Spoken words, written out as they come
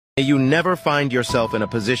May you never find yourself in a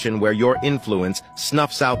position where your influence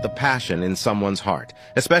snuffs out the passion in someone's heart,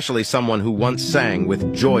 especially someone who once sang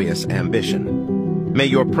with joyous ambition. May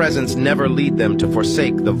your presence never lead them to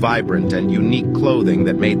forsake the vibrant and unique clothing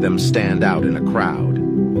that made them stand out in a crowd.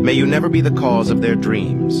 May you never be the cause of their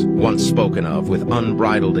dreams, once spoken of with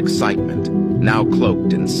unbridled excitement, now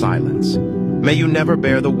cloaked in silence. May you never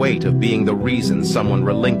bear the weight of being the reason someone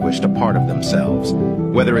relinquished a part of themselves,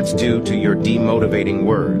 whether it's due to your demotivating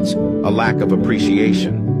words, a lack of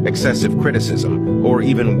appreciation, excessive criticism, or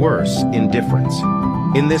even worse, indifference.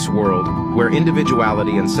 In this world, where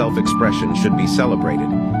individuality and self-expression should be celebrated,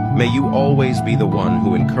 may you always be the one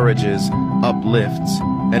who encourages, uplifts,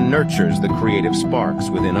 and nurtures the creative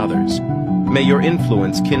sparks within others. May your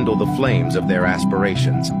influence kindle the flames of their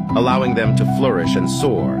aspirations, allowing them to flourish and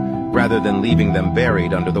soar, rather than leaving them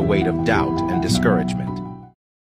buried under the weight of doubt and discouragement.